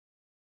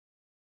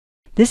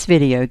This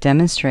video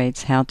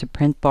demonstrates how to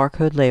print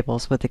barcode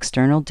labels with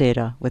external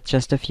data with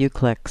just a few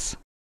clicks.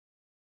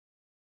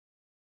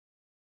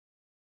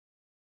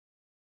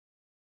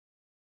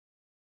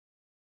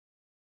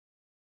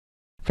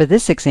 For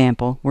this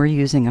example, we're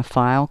using a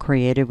file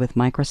created with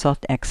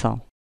Microsoft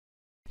Excel.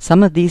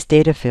 Some of these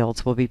data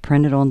fields will be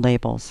printed on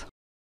labels.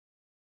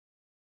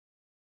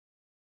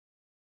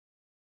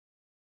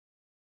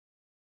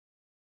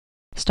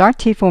 Start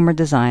TFORMer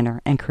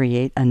Designer and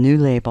create a new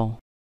label.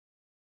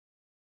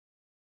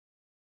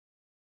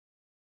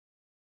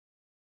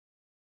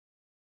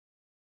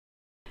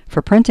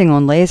 For printing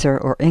on laser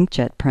or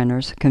inkjet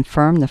printers,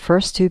 confirm the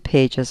first two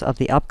pages of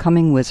the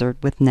upcoming wizard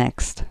with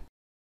Next.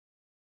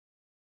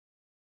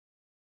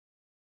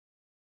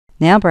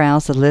 Now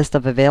browse the list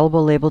of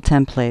available label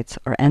templates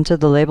or enter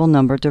the label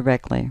number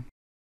directly.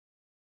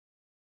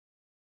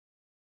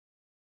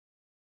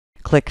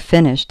 Click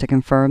Finish to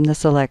confirm the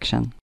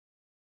selection.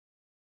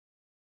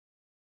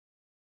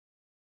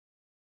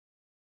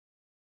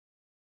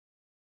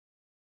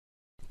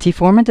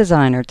 TFORMer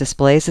Designer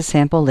displays a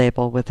sample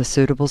label with the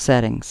suitable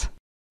settings.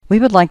 We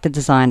would like to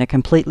design a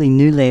completely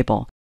new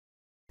label,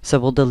 so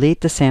we'll delete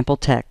the sample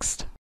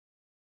text.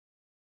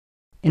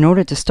 In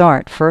order to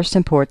start, first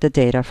import the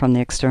data from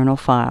the external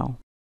file.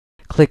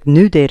 Click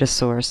New Data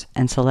Source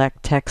and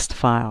select Text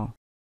File.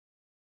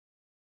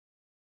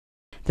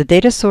 The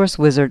Data Source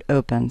wizard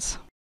opens.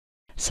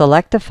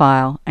 Select the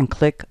file and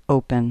click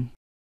Open.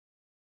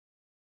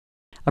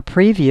 A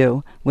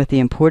preview with the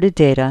imported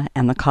data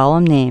and the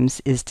column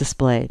names is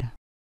displayed.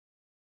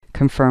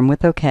 Confirm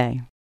with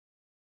OK.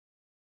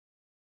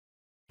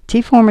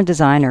 TFORMer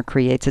Designer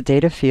creates a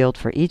data field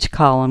for each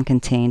column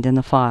contained in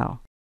the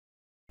file.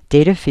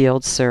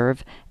 Datafields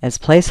serve as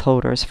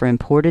placeholders for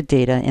imported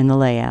data in the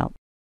layout.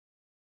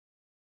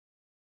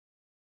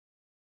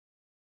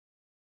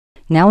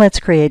 Now let's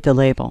create the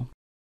label.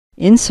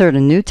 Insert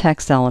a new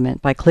text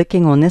element by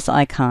clicking on this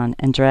icon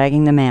and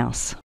dragging the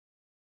mouse.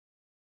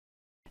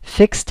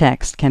 Fixed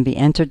text can be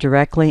entered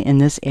directly in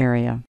this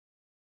area.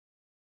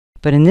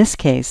 But in this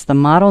case, the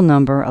model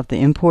number of the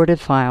imported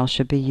file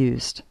should be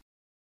used.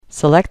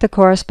 Select the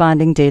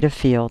corresponding data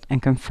field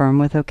and confirm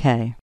with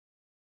OK.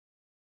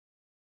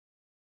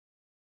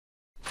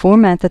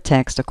 Format the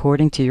text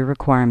according to your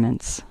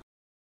requirements.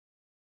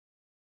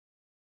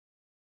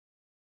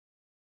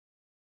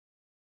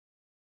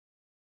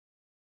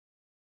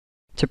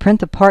 To print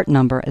the part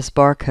number as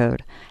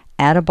barcode,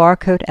 add a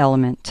barcode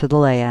element to the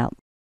layout.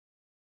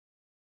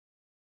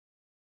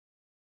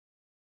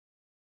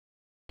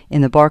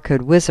 In the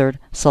Barcode wizard,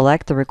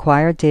 select the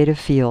required data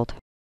field.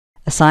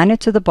 Assign it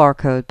to the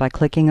barcode by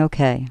clicking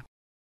OK.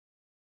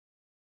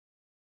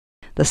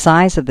 The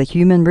size of the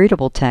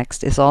human-readable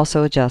text is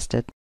also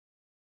adjusted.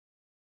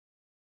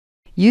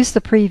 Use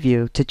the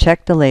preview to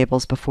check the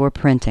labels before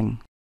printing.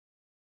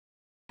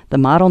 The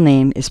model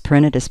name is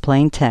printed as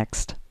plain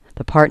text.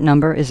 The part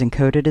number is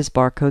encoded as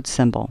barcode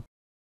symbol.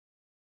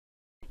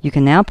 You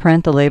can now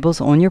print the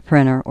labels on your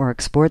printer or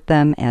export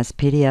them as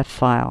PDF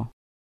file.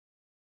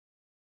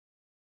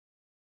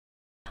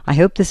 I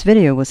hope this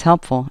video was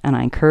helpful, and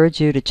I encourage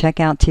you to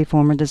check out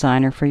TFORMer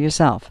Designer for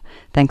yourself.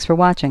 Thanks for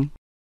watching.